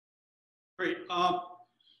Great.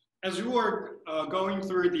 As you were going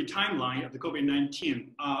through the timeline of the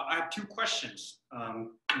COVID-19, I have two questions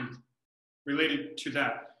related to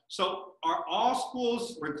that. So are all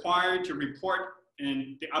schools required to report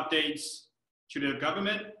in the updates to the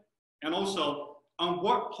government? And also, on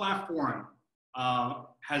what platform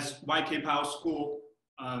has YK Pao School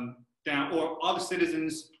down, or all the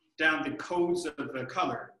citizens down the codes of the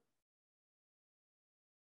color?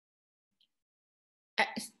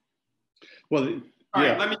 Well, all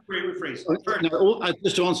yeah. right, let me rephrase. No,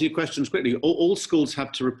 just to answer your questions quickly, all schools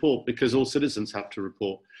have to report because all citizens have to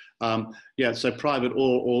report. Yeah, so private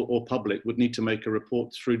or public would need to make a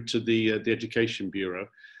report through to the Education Bureau.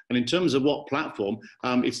 And in terms of what platform,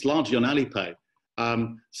 it's largely on Alipay.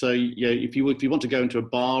 So yeah, if you want to go into a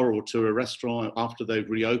bar or to a restaurant after they've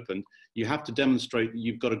reopened, you have to demonstrate that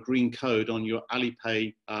you've got a green code on your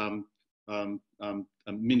Alipay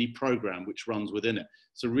a mini program which runs within it.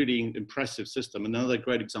 It's a really impressive system. Another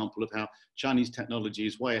great example of how Chinese technology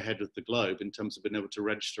is way ahead of the globe in terms of being able to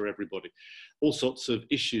register everybody. All sorts of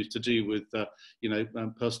issues to do with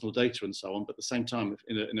personal data and so on, but at the same time,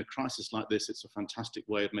 in a crisis like this, it's a fantastic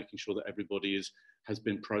way of making sure that everybody has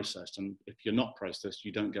been processed. And if you're not processed,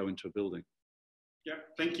 you don't go into a building. Yeah,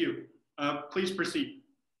 thank you. Please proceed.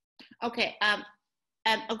 Okay,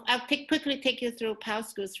 I'll quickly take you through Pao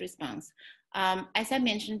School's response. As I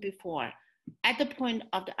mentioned before, at the point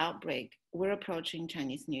of the outbreak, we're approaching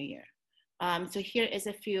Chinese New Year. So here is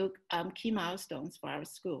a few key milestones for our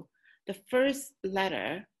school. The first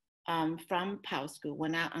letter from Pao School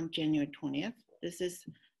went out on January 20th. This is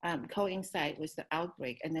coincide with the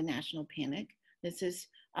outbreak and the national panic. This is,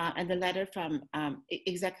 and the letter from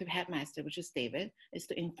Executive Headmaster, which is David, is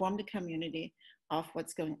to inform the community of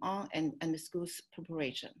what's going on and the school's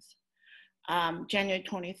preparations. January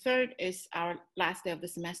 23rd is our last day of the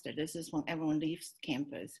semester. This is when everyone leaves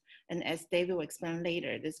campus. And as David will explain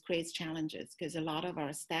later, this creates challenges because a lot of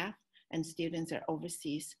our staff and students are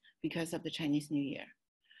overseas because of the Chinese New Year.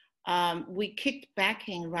 We kicked back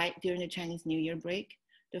in right during the Chinese New Year break.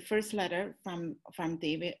 The first letter from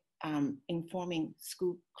David informing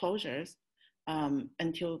school closures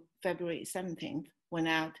until February 17th went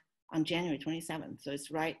out on January 27th. So it's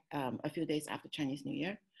right a few days after Chinese New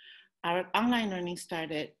Year. Our online learning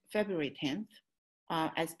started February 10th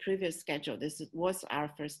as previous schedule. This was our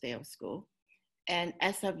first day of school. And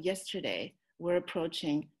as of yesterday, we're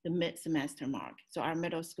approaching the mid-semester mark. So our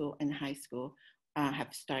middle school and high school have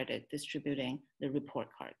started distributing the report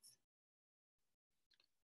cards.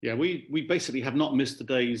 Yeah, we basically have not missed a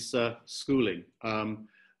day's schooling. As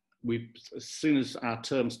soon as our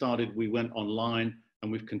term started, we went online.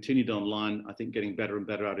 And we've continued online, I think getting better and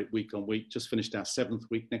better at it week on week. Just finished our 7th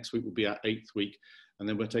week. Next week will be our 8th week. And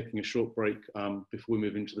then we're taking a short break before we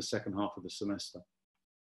move into the second half of the semester.